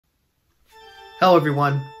Hello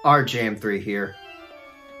everyone, RJM3 here.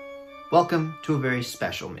 Welcome to a very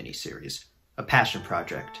special mini-series, a passion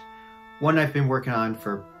project, one I've been working on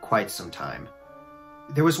for quite some time.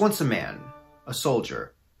 There was once a man, a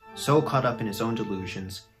soldier, so caught up in his own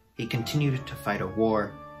delusions, he continued to fight a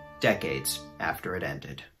war decades after it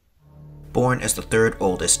ended. Born as the third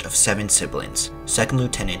oldest of 7 siblings, Second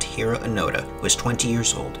Lieutenant Hiro Onoda was 20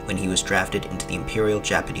 years old when he was drafted into the Imperial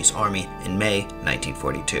Japanese Army in May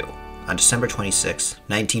 1942. On December 26,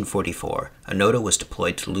 1944, Onoda was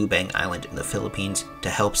deployed to Lubang Island in the Philippines to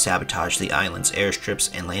help sabotage the island's airstrips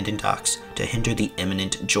and landing docks to hinder the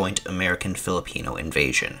imminent joint American-Filipino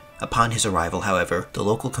invasion. Upon his arrival, however, the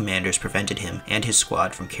local commanders prevented him and his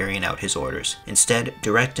squad from carrying out his orders, instead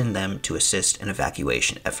directing them to assist in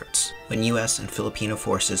evacuation efforts. When U.S. and Filipino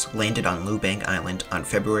forces landed on Lubang Island on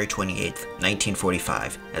February 28,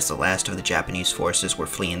 1945, as the last of the Japanese forces were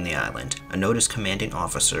fleeing the island, Onoda's commanding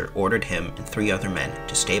officer ordered him and 3 other men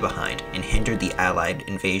to stay behind and hinder the Allied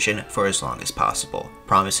invasion for as long as possible,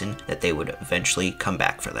 promising that they would eventually come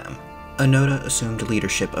back for them. Onoda assumed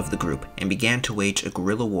leadership of the group and began to wage a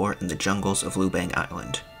guerrilla war in the jungles of Lubang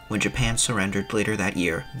Island. When Japan surrendered later that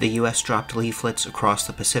year, the US dropped leaflets across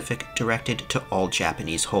the Pacific directed to all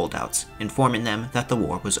Japanese holdouts, informing them that the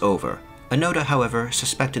war was over. Onoda, however,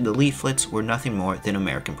 suspected the leaflets were nothing more than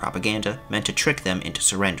American propaganda meant to trick them into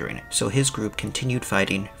surrendering, so his group continued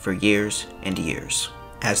fighting for years and years.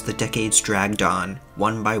 As the decades dragged on,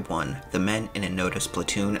 one by one, the men in Onoda's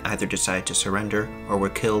platoon either decided to surrender or were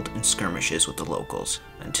killed in skirmishes with the locals,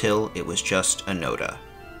 until it was just Onoda.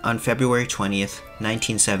 On February 20th,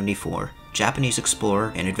 1974, Japanese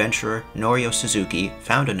explorer and adventurer Norio Suzuki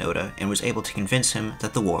found Onoda and was able to convince him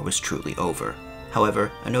that the war was truly over.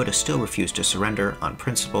 However, Onoda still refused to surrender on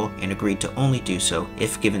principle and agreed to only do so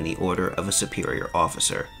if given the order of a superior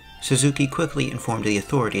officer. Suzuki quickly informed the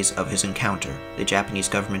authorities of his encounter. The Japanese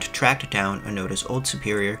government tracked down Onoda's old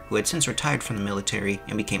superior, who had since retired from the military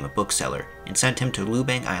and became a bookseller, and sent him to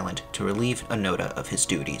Lubang Island to relieve Onoda of his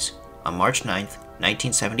duties. On March 9,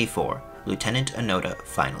 1974, Lieutenant Onoda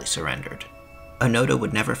finally surrendered. Onoda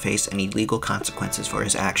would never face any legal consequences for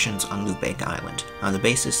his actions on Lubang Island, on the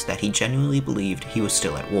basis that he genuinely believed he was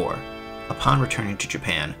still at war. Upon returning to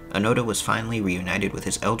Japan, Onoda was finally reunited with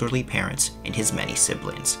his elderly parents and his many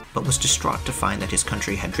siblings, but was distraught to find that his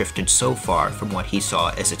country had drifted so far from what he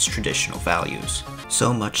saw as its traditional values.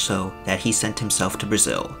 So much so that he sent himself to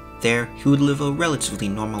Brazil. There, he would live a relatively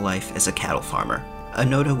normal life as a cattle farmer.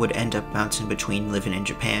 Onoda would end up bouncing between living in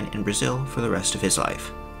Japan and Brazil for the rest of his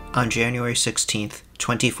life. On January 16,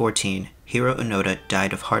 2014, Hiro Onoda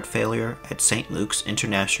died of heart failure at St. Luke's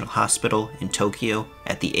International Hospital in Tokyo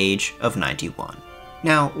at the age of 91.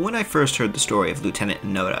 Now, when I first heard the story of Lieutenant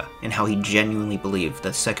Onoda and how he genuinely believed that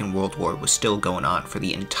the Second World War was still going on for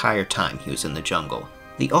the entire time he was in the jungle,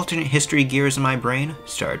 the alternate history gears in my brain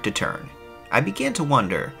started to turn. I began to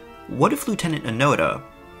wonder, what if Lieutenant Onoda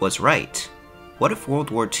was right? What if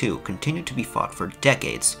World War II continued to be fought for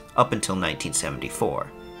decades up until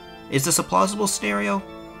 1974? Is this a plausible scenario?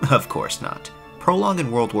 Of course not. Prolonging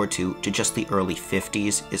World War II to just the early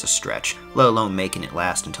 50s is a stretch, let alone making it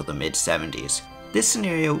last until the mid-70s. This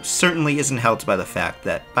scenario certainly isn't helped by the fact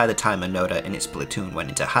that by the time Onoda and his platoon went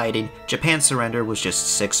into hiding, Japan's surrender was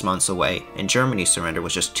just 6 months away, and Germany's surrender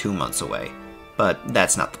was just 2 months away. But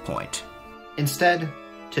that's not the point. Instead,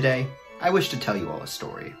 today, I wish to tell you all a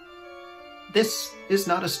story. This is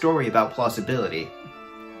not a story about plausibility.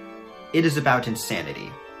 It is about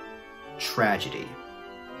insanity, tragedy,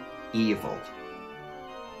 evil.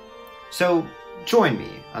 So, join me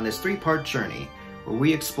on this 3-part journey where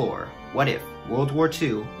we explore what if World War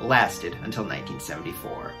II lasted until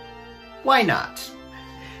 1974. Why not?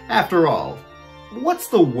 After all, what's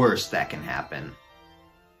the worst that can happen?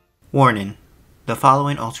 Warning: the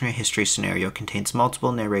following alternate history scenario contains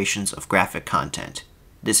multiple narrations of graphic content.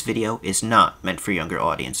 This video is not meant for younger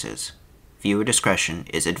audiences. Viewer discretion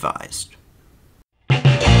is advised.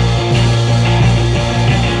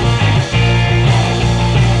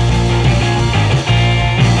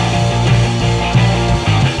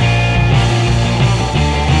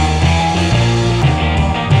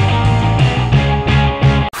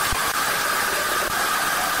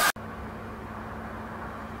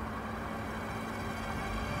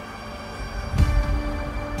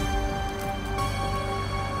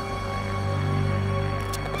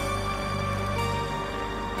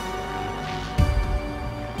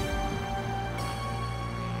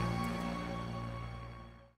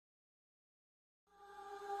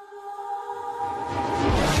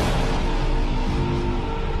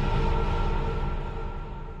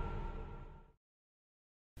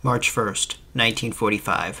 March 1st,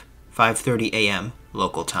 1945, 5:30 a.m.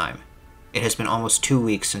 local time. It has been almost 2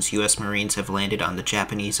 weeks since U.S. Marines have landed on the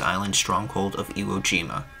Japanese island stronghold of Iwo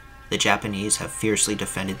Jima. The Japanese have fiercely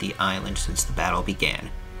defended the island since the battle began.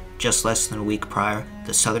 Just less than a week prior,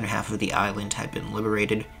 the southern half of the island had been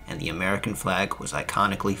liberated and the American flag was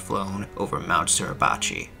iconically flown over Mount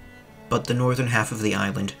Suribachi. But the northern half of the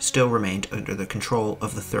island still remained under the control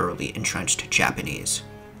of the thoroughly entrenched Japanese.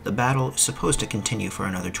 The battle is supposed to continue for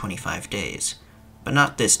another 25 days, but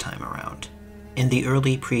not this time around. In the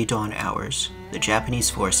early pre-dawn hours, the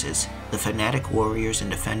Japanese forces, the fanatic warriors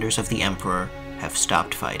and defenders of the Emperor, have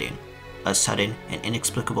stopped fighting. A sudden and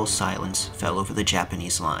inexplicable silence fell over the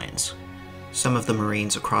Japanese lines. Some of the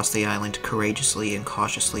Marines across the island courageously and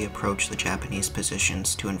cautiously approached the Japanese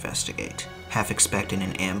positions to investigate, half expecting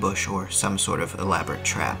an ambush or some sort of elaborate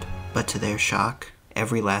trap. But to their shock,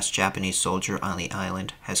 every last Japanese soldier on the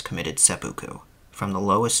island has committed seppuku, from the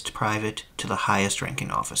lowest private to the highest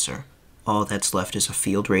ranking officer. All that's left is a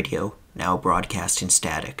field radio, now broadcasting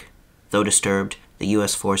static. Though disturbed, the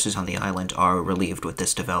U.S. forces on the island are relieved with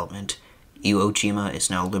this development. Iwo Jima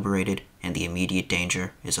is now liberated, and the immediate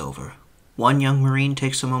danger is over. One young Marine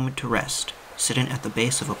takes a moment to rest, sitting at the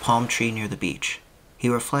base of a palm tree near the beach. He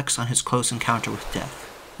reflects on his close encounter with death,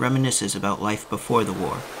 reminisces about life before the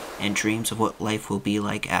war, and dreams of what life will be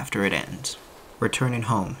like after it ends. Returning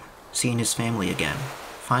home, seeing his family again,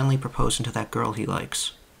 finally proposing to that girl he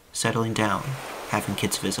likes, settling down, having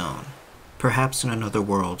kids of his own. Perhaps in another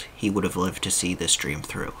world he would have lived to see this dream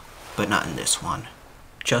through, but not in this one.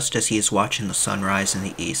 Just as he is watching the sun rise in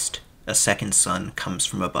the east, a second sun comes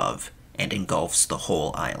from above and engulfs the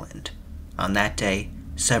whole island. On that day,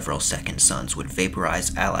 several second suns would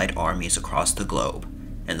vaporize Allied armies across the globe,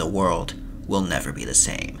 and the world will never be the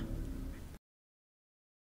same.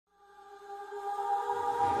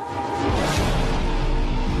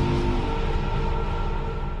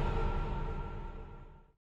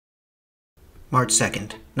 March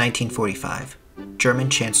 2nd, 1945. German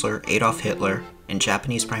Chancellor Adolf Hitler and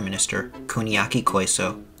Japanese Prime Minister Kuniaki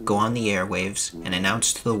Koiso go on the airwaves and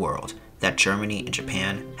announce to the world that Germany and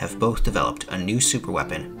Japan have both developed a new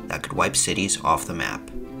superweapon that could wipe cities off the map: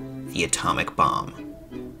 the atomic bomb.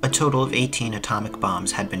 A total of 18 atomic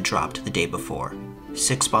bombs had been dropped the day before: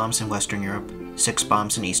 6 bombs in Western Europe, 6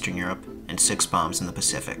 bombs in Eastern Europe, and 6 bombs in the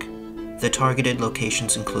Pacific. The targeted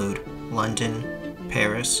locations include London,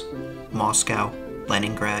 Paris, Moscow,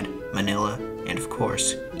 Leningrad, Manila, and of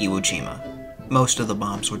course, Iwo Jima. Most of the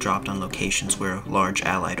bombs were dropped on locations where large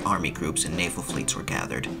Allied army groups and naval fleets were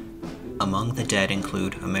gathered. Among the dead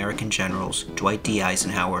include American generals Dwight D.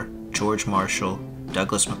 Eisenhower, George Marshall,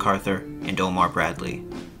 Douglas MacArthur, and Omar Bradley,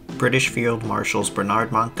 British Field Marshals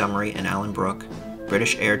Bernard Montgomery and Alan Brooke,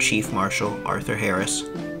 British Air Chief Marshal Arthur Harris,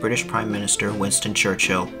 British Prime Minister Winston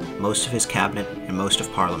Churchill, most of his cabinet, and most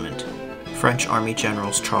of Parliament, French Army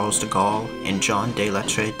Generals Charles de Gaulle and Jean de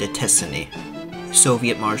Lattre de Tessigny,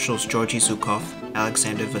 Soviet Marshals Georgy Zhukov,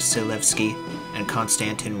 Alexander Vasilevsky, and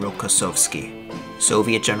Konstantin Rokossovsky,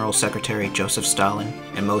 Soviet General Secretary Joseph Stalin,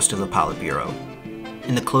 and most of the Politburo.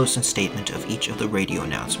 In the closing statement of each of the radio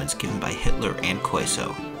announcements given by Hitler and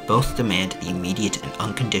Koiso, both demand the immediate and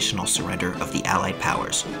unconditional surrender of the Allied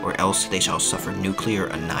powers, or else they shall suffer nuclear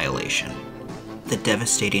annihilation. The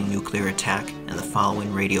devastating nuclear attack and the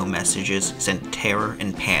following radio messages sent terror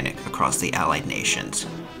and panic across the Allied nations,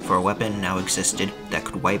 for a weapon now existed that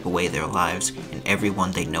could wipe away their lives and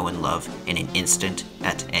everyone they know and love in an instant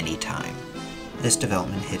at any time. This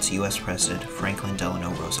development hits U.S. President Franklin Delano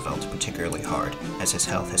Roosevelt particularly hard, as his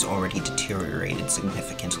health has already deteriorated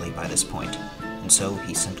significantly by this point, and so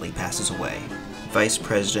he simply passes away. Vice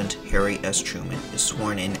President Harry S. Truman is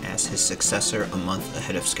sworn in as his successor a month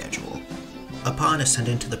ahead of schedule. Upon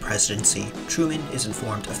ascending to the presidency, Truman is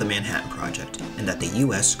informed of the Manhattan Project and that the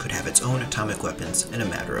U.S. could have its own atomic weapons in a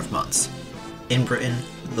matter of months. In Britain,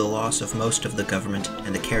 the loss of most of the government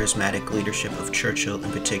and the charismatic leadership of Churchill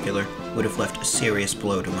in particular would have left a serious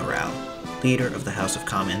blow to morale. Leader of the House of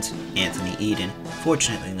Commons, Anthony Eden,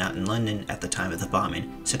 fortunately not in London at the time of the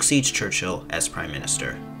bombing, succeeds Churchill as Prime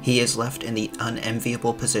Minister. He is left in the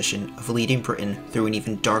unenviable position of leading Britain through an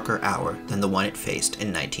even darker hour than the one it faced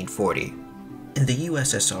in 1940. In the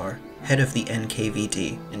USSR, head of the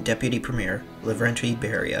NKVD and Deputy Premier Lavrentiy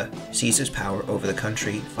Beria seizes power over the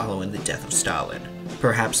country following the death of Stalin.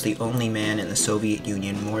 Perhaps the only man in the Soviet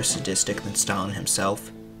Union more sadistic than Stalin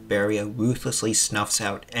himself, Beria ruthlessly snuffs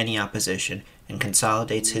out any opposition and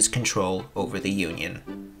consolidates his control over the Union.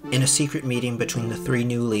 In a secret meeting between the three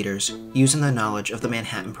new leaders, using the knowledge of the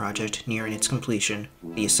Manhattan Project nearing its completion,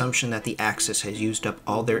 the assumption that the Axis has used up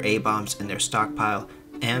all their A-bombs in their stockpile,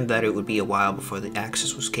 and that it would be a while before the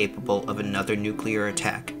Axis was capable of another nuclear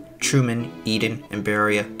attack, Truman, Eden, and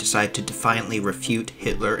Beria decide to defiantly refute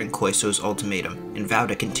Hitler and Koiso's ultimatum and vow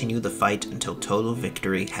to continue the fight until total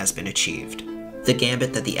victory has been achieved. The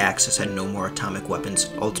gambit that the Axis had no more atomic weapons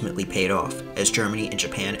ultimately paid off, as Germany and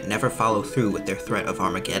Japan never follow through with their threat of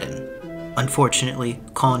Armageddon. Unfortunately,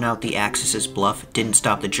 calling out the Axis's bluff didn't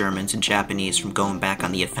stop the Germans and Japanese from going back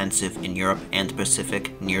on the offensive in Europe and the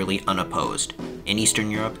Pacific nearly unopposed. In Eastern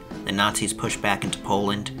Europe, the Nazis pushed back into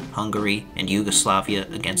Poland, Hungary, and Yugoslavia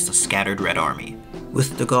against the scattered Red Army.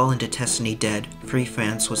 With de Gaulle and de Tesseny dead, Free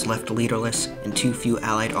France was left leaderless, and too few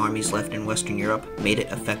Allied armies left in Western Europe made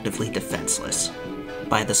it effectively defenseless.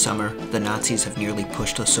 By the summer, the Nazis have nearly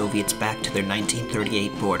pushed the Soviets back to their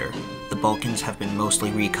 1938 border. The Balkans have been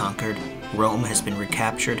mostly reconquered, Rome has been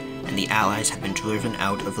recaptured, and the Allies have been driven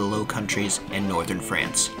out of the Low Countries and northern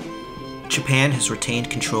France. Japan has retained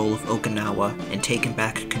control of Okinawa and taken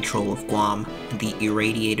back control of Guam and the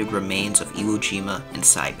irradiated remains of Iwo Jima and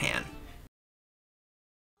Saipan.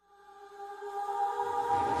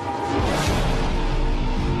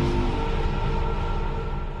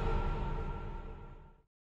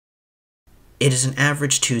 It is an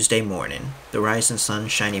average Tuesday morning, the rising sun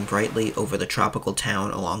shining brightly over the tropical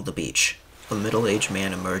town along the beach. A middle-aged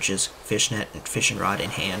man emerges, fishnet and fishing rod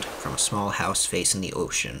in hand, from a small house facing the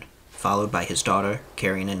ocean, followed by his daughter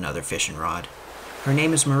carrying another fishing rod. Her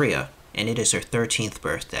name is Maria, and it is her 13th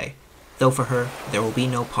birthday, though for her there will be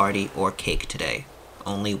no party or cake today,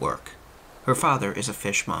 only work. Her father is a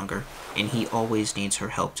fishmonger, and he always needs her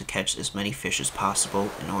help to catch as many fish as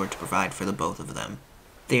possible in order to provide for the both of them.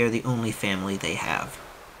 They are the only family they have.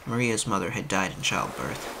 Maria's mother had died in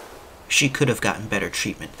childbirth. She could have gotten better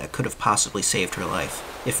treatment that could have possibly saved her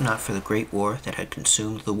life, if not for the Great War that had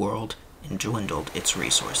consumed the world and dwindled its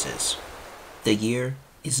resources. The year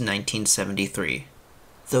is 1973.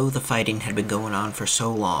 Though the fighting had been going on for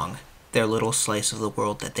so long, their little slice of the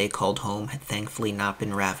world that they called home had thankfully not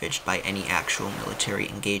been ravaged by any actual military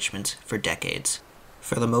engagements for decades.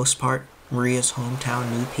 For the most part, Maria's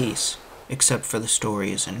hometown knew peace, except for the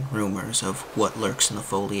stories and rumors of what lurks in the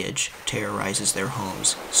foliage, terrorizes their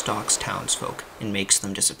homes, stalks townsfolk, and makes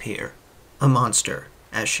them disappear. A monster,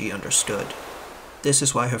 as she understood. This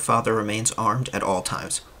is why her father remains armed at all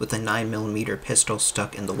times, with a 9mm pistol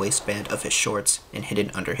stuck in the waistband of his shorts and hidden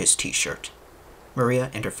under his t-shirt.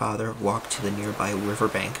 Maria and her father walk to the nearby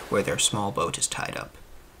riverbank where their small boat is tied up.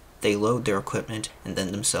 They load their equipment and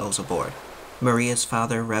then themselves aboard. Maria's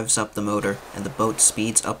father revs up the motor, and the boat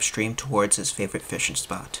speeds upstream towards his favorite fishing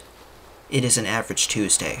spot. It is an average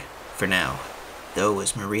Tuesday, for now, though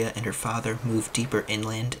as Maria and her father move deeper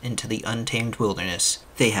inland into the untamed wilderness,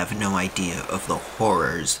 they have no idea of the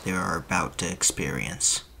horrors they are about to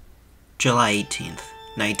experience. July 18th,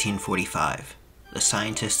 1945. The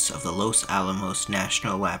scientists of the Los Alamos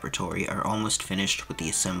National Laboratory are almost finished with the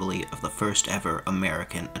assembly of the first ever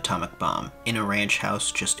American atomic bomb in a ranch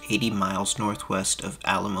house just 80 miles northwest of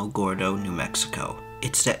Alamo Gordo, New Mexico.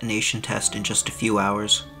 Its detonation test in just a few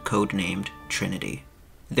hours, codenamed Trinity.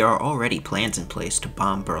 There are already plans in place to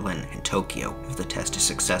bomb Berlin and Tokyo if the test is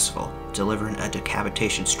successful, delivering a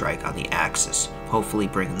decapitation strike on the Axis, hopefully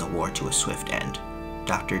bringing the war to a swift end.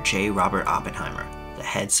 Dr. J. Robert Oppenheimer, the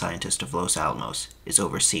head scientist of Los Alamos, is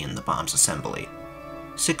overseeing the bomb's assembly.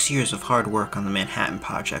 6 years of hard work on the Manhattan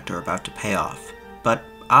Project are about to pay off, but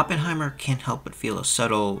Oppenheimer can't help but feel a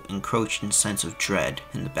subtle, encroaching sense of dread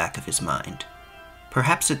in the back of his mind.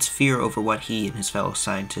 Perhaps it's fear over what he and his fellow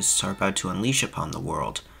scientists are about to unleash upon the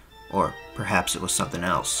world, or perhaps it was something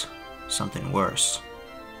else, something worse.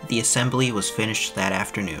 The assembly was finished that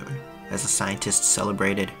afternoon. As the scientists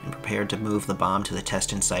celebrated and prepared to move the bomb to the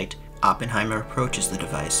testing site, Oppenheimer approaches the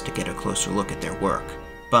device to get a closer look at their work,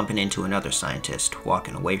 bumping into another scientist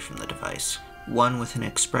walking away from the device. One with an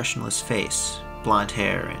expressionless face, blonde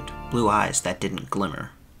hair, and blue eyes that didn't glimmer.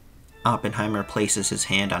 Oppenheimer places his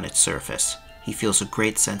hand on its surface. He feels a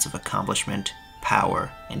great sense of accomplishment,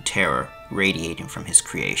 power, and terror radiating from his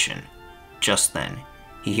creation. Just then,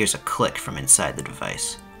 he hears a click from inside the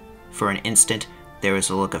device. For an instant, there is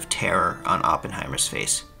a look of terror on Oppenheimer's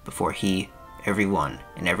face before he, everyone,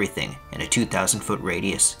 and everything in a 2,000-foot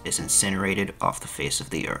radius is incinerated off the face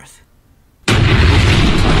of the earth.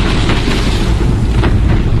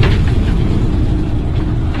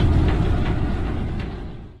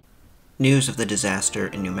 News of the disaster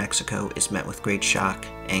in New Mexico is met with great shock,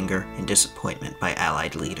 anger, and disappointment by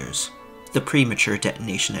Allied leaders. The premature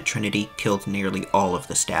detonation at Trinity killed nearly all of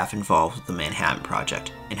the staff involved with the Manhattan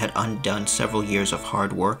Project and had undone several years of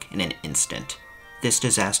hard work in an instant. This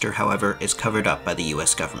disaster, however, is covered up by the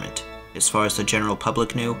US government. As far as the general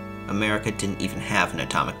public knew, America didn't even have an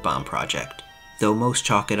atomic bomb project. Though most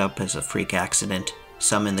chalk it up as a freak accident,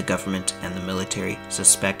 some in the government and the military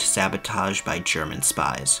suspect sabotage by German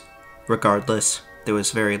spies. Regardless, there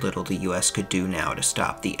was very little the US could do now to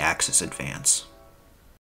stop the Axis advance.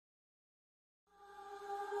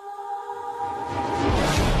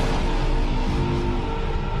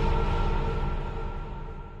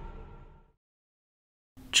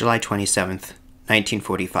 July 27th,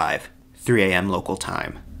 1945, 3 a.m. local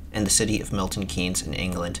time, in the city of Milton Keynes in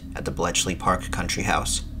England at the Bletchley Park Country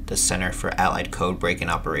House, the Center for Allied Code Break-In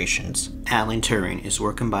Operations. Alan Turing is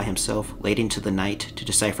working by himself late into the night to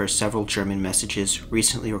decipher several German messages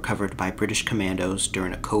recently recovered by British commandos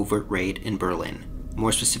during a covert raid in Berlin.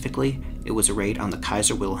 More specifically, it was a raid on the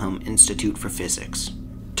Kaiser Wilhelm Institute for Physics.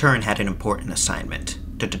 Turing had an important assignment: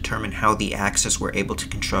 to determine how the Axis were able to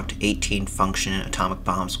construct 18 functioning atomic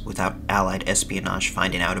bombs without Allied espionage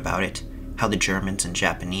finding out about it, how the Germans and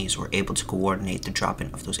Japanese were able to coordinate the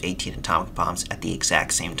dropping of those 18 atomic bombs at the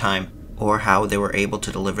exact same time, or how they were able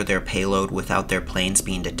to deliver their payload without their planes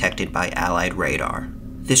being detected by Allied radar.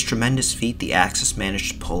 This tremendous feat the Axis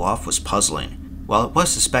managed to pull off was puzzling. While it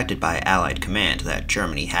was suspected by Allied command that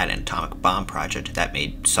Germany had an atomic bomb project that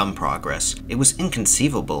made some progress, it was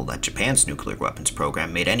inconceivable that Japan's nuclear weapons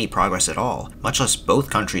program made any progress at all, much less both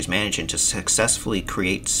countries managing to successfully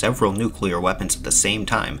create several nuclear weapons at the same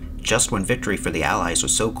time, just when victory for the Allies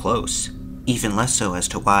was so close. Even less so as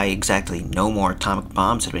to why exactly no more atomic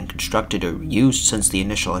bombs had been constructed or used since the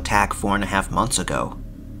initial attack 4.5 months ago.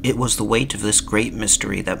 It was the weight of this great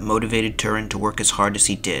mystery that motivated Turing to work as hard as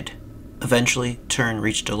he did. Eventually, Turing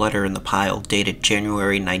reached a letter in the pile dated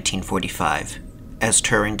January 1945. As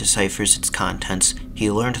Turing deciphers its contents,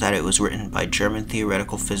 he learned that it was written by German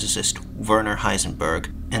theoretical physicist Werner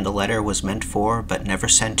Heisenberg, and the letter was meant for, but never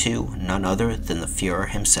sent to, none other than the Führer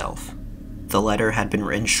himself. The letter had been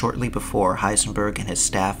written shortly before Heisenberg and his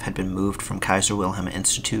staff had been moved from Kaiser Wilhelm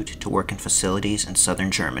Institute to work in facilities in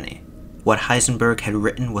southern Germany. What Heisenberg had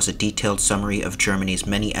written was a detailed summary of Germany's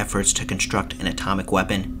many efforts to construct an atomic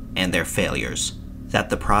weapon, and their failures. That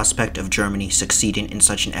the prospect of Germany succeeding in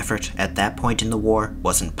such an effort at that point in the war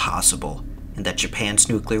wasn't possible, and that Japan's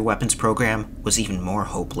nuclear weapons program was even more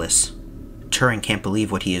hopeless. Turing can't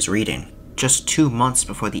believe what he is reading. Just 2 months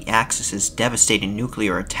before the Axis's devastating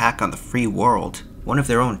nuclear attack on the free world, one of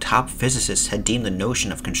their own top physicists had deemed the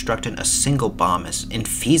notion of constructing a single bomb as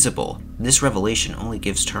infeasible. This revelation only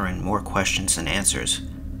gives Turing more questions than answers,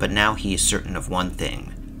 but now he is certain of one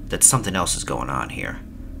thing: that something else is going on here.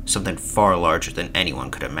 Something far larger than anyone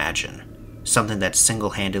could imagine. Something that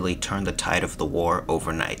single-handedly turned the tide of the war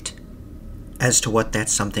overnight. As to what that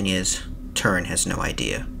something is, Turing has no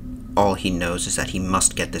idea. All he knows is that he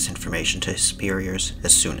must get this information to his superiors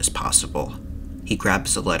as soon as possible. He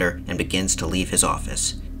grabs the letter and begins to leave his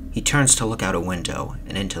office. He turns to look out a window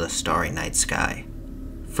and into the starry night sky.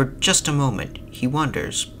 For just a moment, he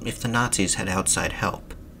wonders if the Nazis had outside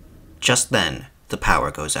help. Just then, the power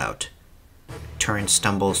goes out. Turing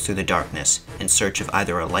stumbles through the darkness in search of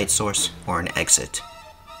either a light source or an exit.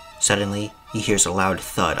 Suddenly, he hears a loud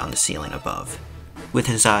thud on the ceiling above. With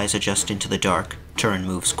his eyes adjusting to the dark, Turing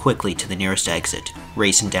moves quickly to the nearest exit,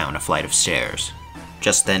 racing down a flight of stairs.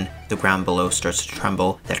 Just then, the ground below starts to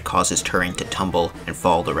tremble that causes Turing to tumble and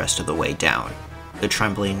fall the rest of the way down. The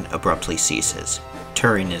trembling abruptly ceases.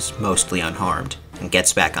 Turing is mostly unharmed and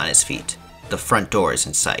gets back on his feet. The front door is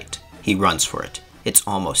in sight. He runs for it. It's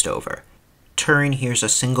almost over. Turing hears a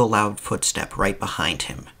single loud footstep right behind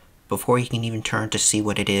him. Before he can even turn to see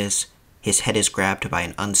what it is, his head is grabbed by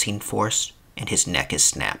an unseen force, and his neck is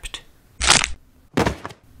snapped.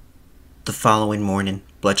 The following morning,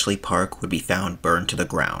 Bletchley Park would be found burned to the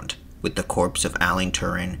ground, with the corpse of Alan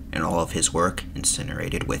Turing and all of his work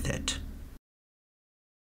incinerated with it.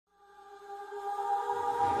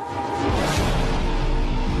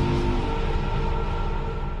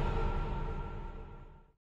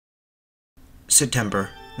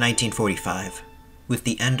 September 1945. With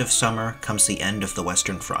the end of summer comes the end of the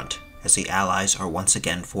Western Front, as the Allies are once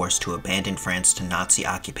again forced to abandon France to Nazi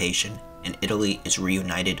occupation, and Italy is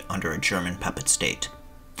reunited under a German puppet state.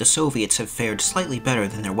 The Soviets have fared slightly better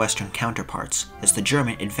than their Western counterparts, as the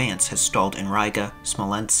German advance has stalled in Riga,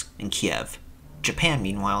 Smolensk, and Kiev. Japan,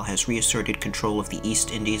 meanwhile, has reasserted control of the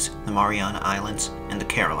East Indies, the Mariana Islands, and the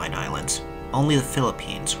Caroline Islands. Only the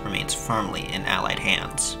Philippines remains firmly in Allied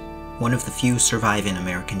hands. One of the few surviving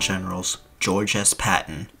American generals, George S.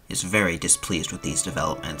 Patton, is very displeased with these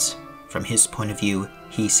developments. From his point of view,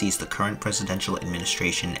 he sees the current presidential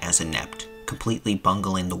administration as inept, completely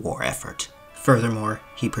bungling the war effort. Furthermore,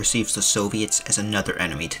 he perceives the Soviets as another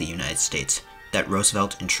enemy to the United States, that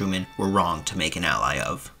Roosevelt and Truman were wrong to make an ally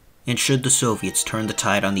of. And should the Soviets turn the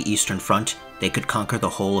tide on the Eastern Front, they could conquer the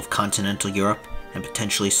whole of continental Europe and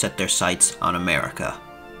potentially set their sights on America.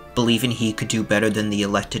 Believing he could do better than the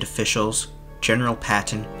elected officials, General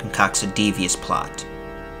Patton concocts a devious plot.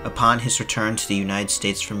 Upon his return to the United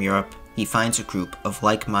States from Europe, he finds a group of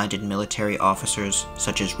like-minded military officers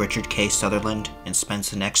such as Richard K. Sutherland and spends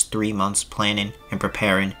the next 3 months planning and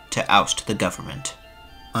preparing to oust the government.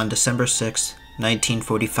 On December 6,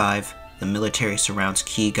 1945, the military surrounds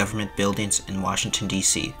key government buildings in Washington,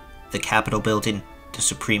 D.C., the Capitol Building, the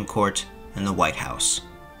Supreme Court, and the White House.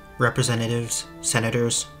 Representatives,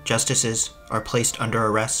 senators, justices are placed under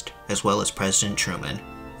arrest, as well as President Truman,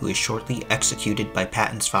 who is shortly executed by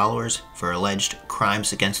Patton's followers for alleged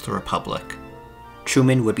crimes against the Republic.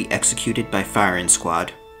 Truman would be executed by firing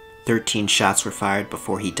squad. 13 shots were fired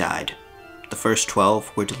before he died. The first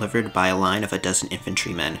 12 were delivered by a line of a dozen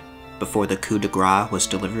infantrymen, before the coup de grace was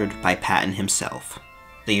delivered by Patton himself.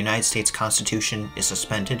 The United States Constitution is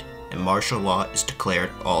suspended, and martial law is declared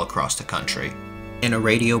all across the country. In a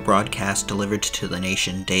radio broadcast delivered to the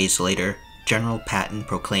nation days later, General Patton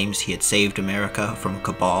proclaims he had saved America from a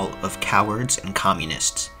cabal of cowards and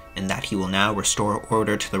communists, and that he will now restore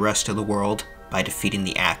order to the rest of the world by defeating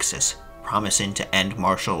the Axis, promising to end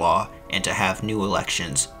martial law and to have new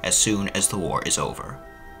elections as soon as the war is over.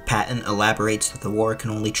 Patton elaborates that the war can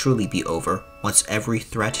only truly be over once every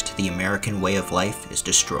threat to the American way of life is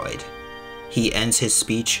destroyed. He ends his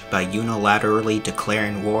speech by unilaterally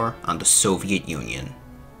declaring war on the Soviet Union.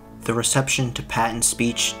 The reception to Patton's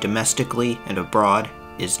speech domestically and abroad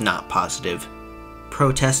is not positive.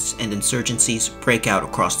 Protests and insurgencies break out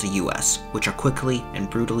across the US, which are quickly and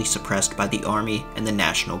brutally suppressed by the Army and the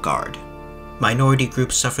National Guard. Minority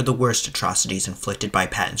groups suffer the worst atrocities inflicted by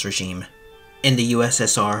Patton's regime. In the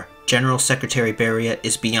USSR, General Secretary Beria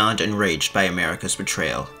is beyond enraged by America's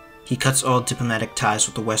betrayal. He cuts all diplomatic ties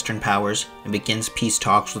with the Western powers and begins peace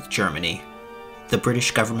talks with Germany. The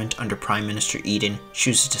British government under Prime Minister Eden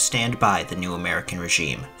chooses to stand by the new American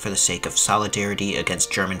regime for the sake of solidarity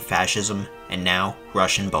against German fascism and now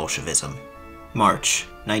Russian Bolshevism. March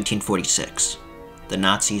 1946. The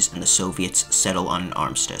Nazis and the Soviets settle on an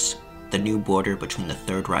armistice. The new border between the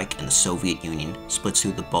Third Reich and the Soviet Union splits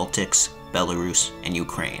through the Baltics, Belarus, and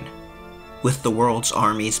Ukraine. With the world's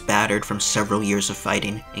armies battered from several years of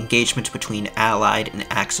fighting, engagement between Allied and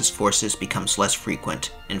Axis forces becomes less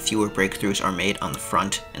frequent, and fewer breakthroughs are made on the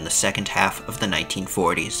front in the second half of the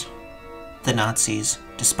 1940s. The Nazis,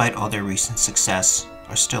 despite all their recent success,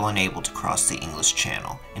 are still unable to cross the English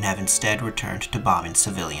Channel, and have instead returned to bombing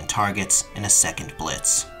civilian targets in a second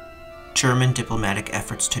blitz. German diplomatic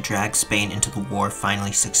efforts to drag Spain into the war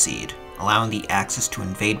finally succeed, allowing the Axis to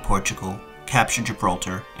invade Portugal, capture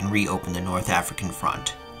Gibraltar, and reopen the North African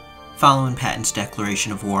front. Following Patton's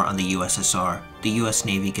declaration of war on the USSR, the US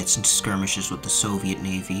Navy gets into skirmishes with the Soviet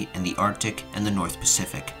Navy in the Arctic and the North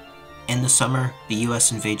Pacific. In the summer, the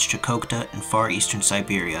US invades Chukotka and far eastern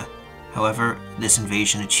Siberia. However, this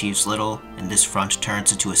invasion achieves little, and this front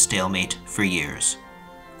turns into a stalemate for years.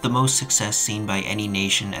 The most success seen by any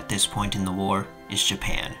nation at this point in the war is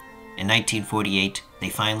Japan. In 1948, they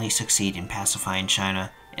finally succeed in pacifying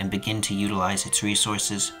China and begin to utilize its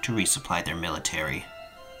resources to resupply their military.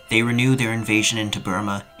 They renew their invasion into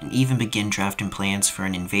Burma and even begin drafting plans for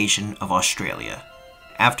an invasion of Australia.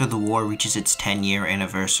 After the war reaches its 10-year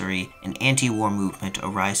anniversary, an anti-war movement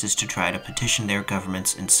arises to try to petition their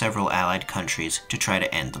governments in several allied countries to try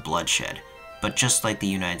to end the bloodshed. But just like the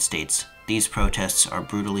United States, these protests are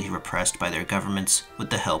brutally repressed by their governments with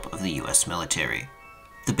the help of the US military.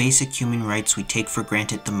 The basic human rights we take for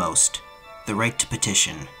granted the most, the right to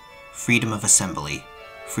petition, freedom of assembly,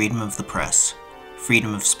 freedom of the press,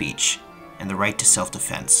 freedom of speech, and the right to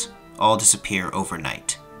self-defense, all disappear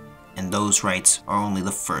overnight. And those rights are only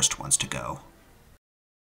the first ones to go.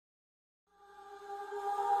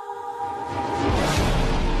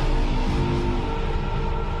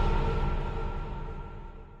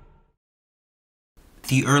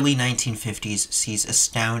 The early 1950s sees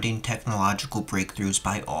astounding technological breakthroughs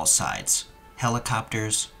by all sides.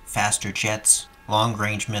 Helicopters, faster jets,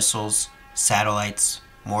 long-range missiles, satellites,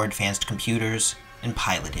 more advanced computers, and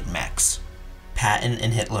piloted mechs. Patton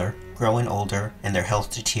and Hitler, growing older and their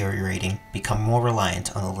health deteriorating, become more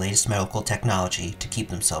reliant on the latest medical technology to keep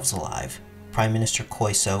themselves alive. Prime Minister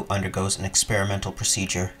Koiso undergoes an experimental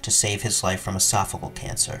procedure to save his life from esophageal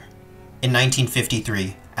cancer. In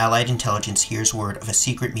 1953, Allied intelligence hears word of a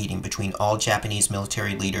secret meeting between all Japanese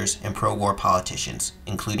military leaders and pro-war politicians,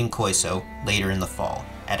 including Koiso, later in the fall,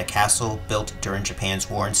 at a castle built during Japan's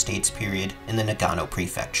War and States period in the Nagano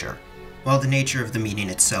Prefecture. While the nature of the meeting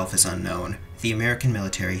itself is unknown, the American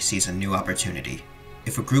military sees a new opportunity.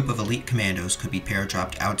 If a group of elite commandos could be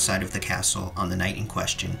paradropped outside of the castle on the night in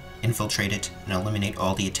question, infiltrate it, and eliminate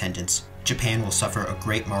all the attendants, Japan will suffer a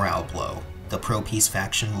great morale blow. The pro-peace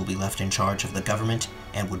faction will be left in charge of the government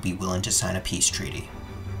and would be willing to sign a peace treaty.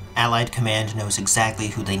 Allied Command knows exactly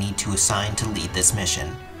who they need to assign to lead this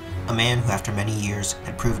mission. A man who after many years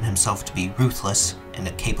had proven himself to be ruthless and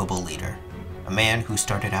a capable leader. A man who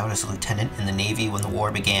started out as a lieutenant in the Navy when the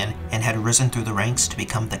war began and had risen through the ranks to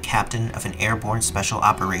become the captain of an airborne special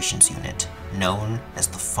operations unit, known as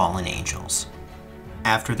the Fallen Angels.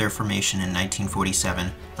 After their formation in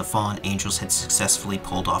 1947, the Fallen Angels had successfully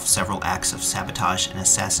pulled off several acts of sabotage and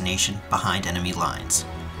assassination behind enemy lines,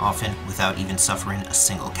 often without even suffering a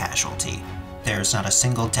single casualty. There is not a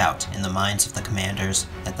single doubt in the minds of the commanders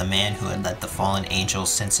that the man who had led the Fallen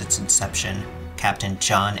Angels since its inception, Captain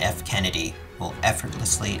John F. Kennedy, will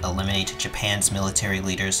effortlessly eliminate Japan's military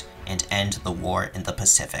leaders and end the war in the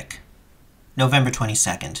Pacific. November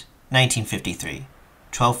 22nd, 1953,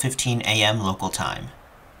 12:15 a.m. local time.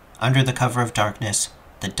 Under the cover of darkness,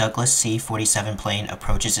 the Douglas C-47 plane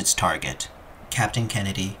approaches its target. Captain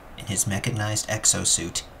Kennedy, in his mechanized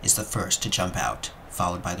exosuit, is the first to jump out,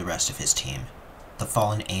 followed by the rest of his team. The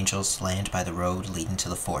Fallen Angels land by the road leading to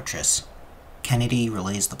the fortress. Kennedy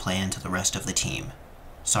relays the plan to the rest of the team.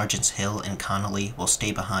 Sergeants Hill and Connolly will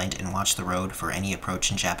stay behind and watch the road for any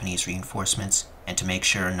approaching Japanese reinforcements and to make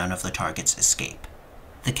sure none of the targets escape.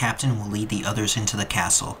 The captain will lead the others into the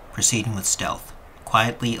castle, proceeding with stealth,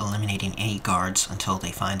 quietly eliminating any guards until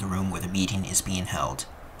they find the room where the meeting is being held.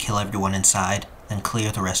 Kill everyone inside, then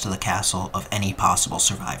clear the rest of the castle of any possible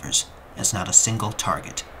survivors, as not a single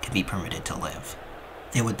target can be permitted to live.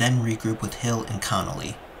 They would then regroup with Hill and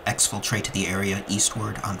Connolly, exfiltrate to the area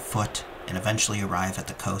eastward on foot, and eventually arrive at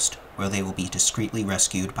the coast where they will be discreetly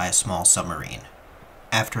rescued by a small submarine.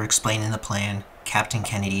 After explaining the plan, Captain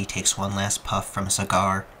Kennedy takes one last puff from a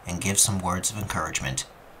cigar and gives some words of encouragement.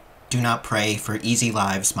 "Do not pray for easy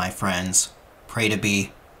lives, my friends. Pray to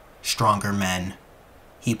be stronger men."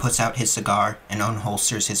 He puts out his cigar and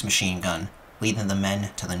unholsters his machine gun, leading the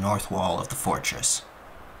men to the north wall of the fortress.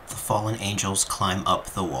 The Fallen Angels climb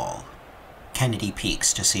up the wall. Kennedy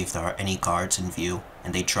peeks to see if there are any guards in view,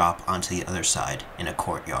 and they drop onto the other side in a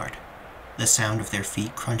courtyard. The sound of their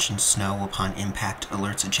feet crunching snow upon impact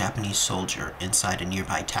alerts a Japanese soldier inside a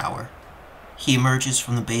nearby tower. He emerges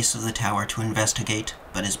from the base of the tower to investigate,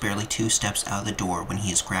 but is barely 2 steps out of the door when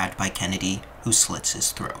he is grabbed by Kennedy, who slits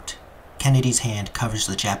his throat. Kennedy's hand covers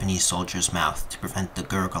the Japanese soldier's mouth to prevent the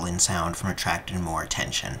gurgling sound from attracting more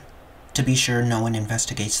attention. To be sure no one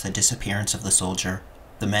investigates the disappearance of the soldier,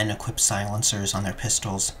 the men equip silencers on their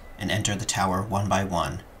pistols and enter the tower one by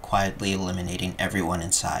one, quietly eliminating everyone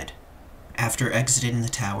inside. After exiting the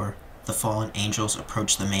tower, the Fallen Angels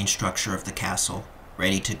approach the main structure of the castle,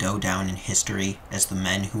 ready to go down in history as the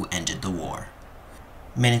men who ended the war.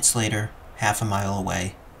 Minutes later, half a mile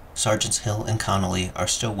away, Sergeants Hill and Connolly are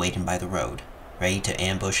still waiting by the road, ready to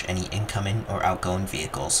ambush any incoming or outgoing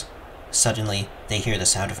vehicles. Suddenly, they hear the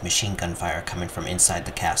sound of machine gun fire coming from inside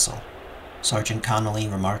the castle. Sergeant Connolly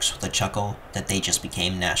remarks with a chuckle that they just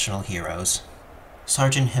became national heroes.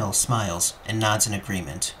 Sergeant Hill smiles and nods in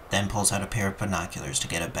agreement, then pulls out a pair of binoculars to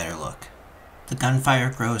get a better look. The gunfire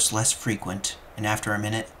grows less frequent, and after a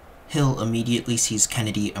minute, Hill immediately sees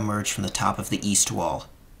Kennedy emerge from the top of the east wall,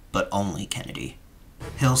 but only Kennedy.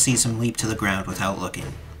 Hill sees him leap to the ground without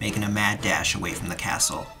looking, making a mad dash away from the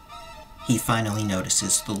castle. He finally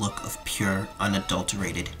notices the look of pure,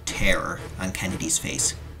 unadulterated terror on Kennedy's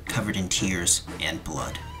face, covered in tears and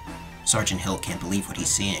blood. Sergeant Hill can't believe what he's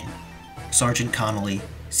seeing. Sergeant Connolly,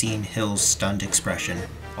 seeing Hill's stunned expression,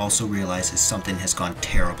 also realizes something has gone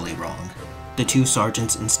terribly wrong. The 2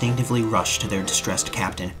 sergeants instinctively rush to their distressed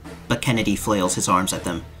captain, but Kennedy flails his arms at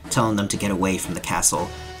them, telling them to get away from the castle,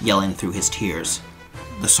 yelling through his tears.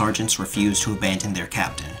 The sergeants refuse to abandon their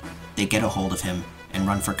captain. They get a hold of him and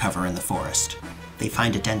run for cover in the forest. They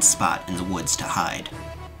find a dense spot in the woods to hide.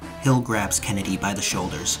 Hill grabs Kennedy by the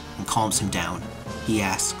shoulders and calms him down. He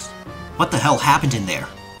asks, "What the hell happened in there?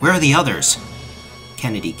 Where are the others?"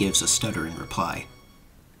 Kennedy gives a stuttering reply.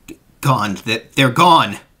 "Gone. They're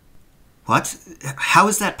gone." "What? How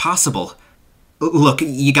is that possible?" "Look,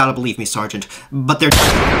 you gotta believe me, Sergeant, but they're..."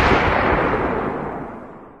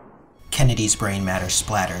 Kennedy's brain matter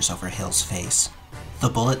splatters over Hill's face. The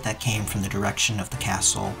bullet that came from the direction of the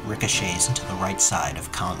castle ricochets into the right side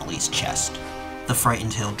of Connolly's chest. The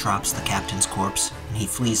frightened Hill drops the captain's corpse, and he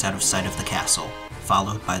flees out of sight of the castle,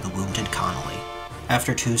 followed by the wounded Connolly.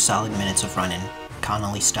 After 2 solid minutes of running,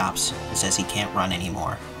 Connolly stops and says he can't run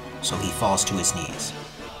anymore, so he falls to his knees.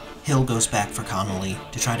 Hill goes back for Connolly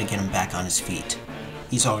to try to get him back on his feet.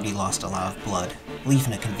 He's already lost a lot of blood,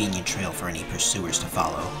 leaving a convenient trail for any pursuers to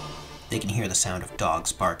follow. They can hear the sound of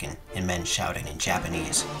dogs barking and men shouting in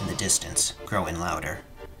Japanese in the distance, growing louder.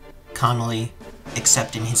 Connolly,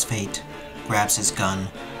 accepting his fate, grabs his gun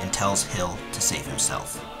and tells Hill to save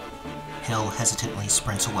himself. Hill hesitantly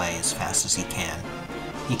sprints away as fast as he can.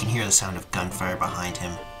 He can hear the sound of gunfire behind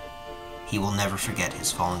him. He will never forget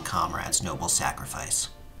his fallen comrade's noble sacrifice.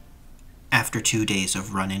 After 2 days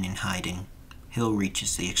of running and hiding, Hill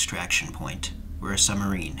reaches the extraction point, where a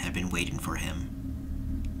submarine had been waiting for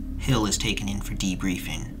him. Hill is taken in for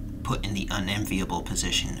debriefing, put in the unenviable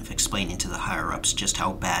position of explaining to the higher-ups just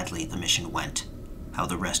how badly the mission went, how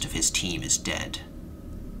the rest of his team is dead.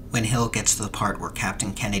 When Hill gets to the part where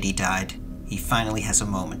Captain Kennedy died, he finally has a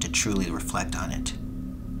moment to truly reflect on it.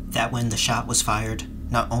 That when the shot was fired,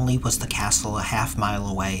 not only was the castle a half-mile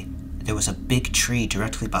away, there was a big tree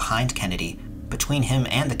directly behind Kennedy, between him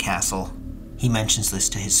and the castle. He mentions this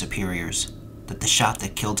to his superiors, that the shot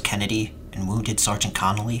that killed Kennedy and wounded Sergeant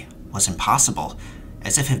Connolly was impossible,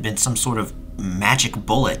 as if it had been some sort of magic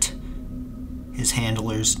bullet. His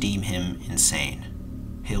handlers deem him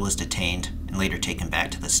insane. Hill is detained and later taken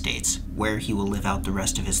back to the States, where he will live out the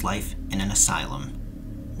rest of his life in an asylum.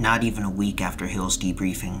 Not even a week after Hill's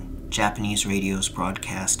debriefing, Japanese radios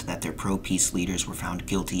broadcast that their pro-peace leaders were found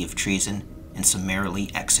guilty of treason and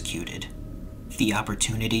summarily executed. The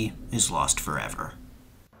opportunity is lost forever.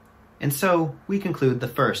 And so, we conclude the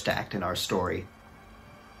first act in our story.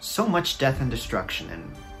 So much death and destruction, and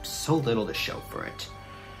so little to show for it.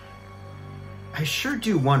 I sure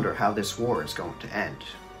do wonder how this war is going to end.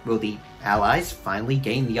 Will the Allies finally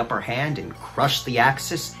gain the upper hand and crush the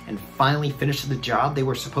Axis and finally finish the job they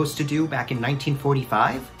were supposed to do back in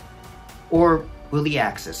 1945? Or will the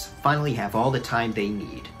Axis finally have all the time they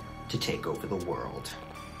need to take over the world?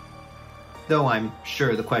 Though I'm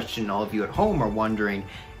sure the question all of you at home are wondering,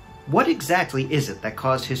 what exactly is it that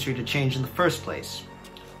caused history to change in the first place?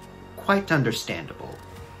 Quite understandable.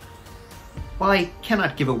 While I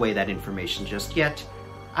cannot give away that information just yet,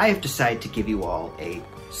 I have decided to give you all a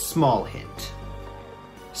small hint.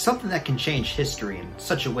 Something that can change history in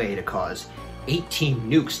such a way to cause 18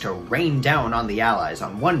 nukes to rain down on the Allies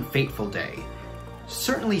on one fateful day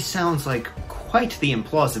certainly sounds like quite the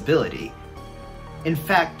implausibility. In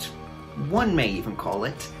fact, one may even call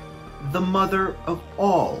it the mother of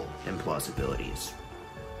all implausibilities.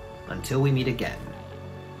 Until we meet again,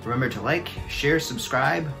 remember to like, share,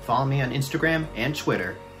 subscribe, follow me on Instagram and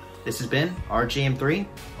Twitter. This has been RJM3,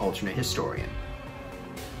 Alternate Historian.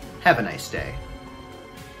 Have a nice day.